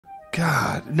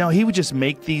God. No, he would just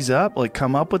make these up, like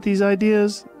come up with these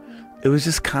ideas. It was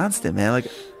just constant, man. Like,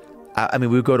 I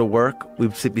mean, we would go to work.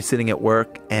 We'd be sitting at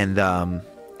work, and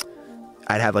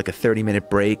I'd have like a 30-minute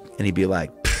break, and he'd be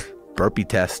like, burpee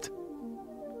test.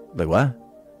 I'm like, what?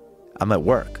 I'm at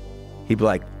work. He'd be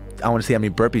like, I want to see how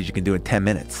many burpees you can do in 10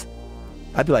 minutes.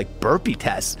 I'd be like, burpee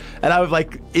test. And I would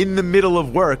like, in the middle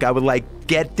of work, I would like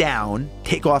get down,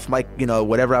 take off my, you know,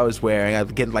 whatever I was wearing.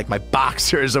 I'd get like my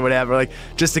boxers or whatever, like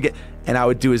just to get, and I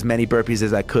would do as many burpees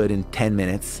as I could in 10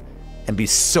 minutes and be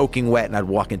soaking wet, and I'd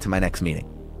walk into my next meeting.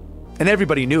 And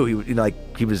everybody knew he, you know,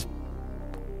 like he was,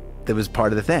 that was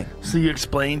part of the thing. So you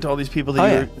explained to all these people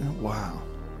that Oh, yeah. Wow.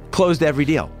 Closed every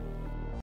deal.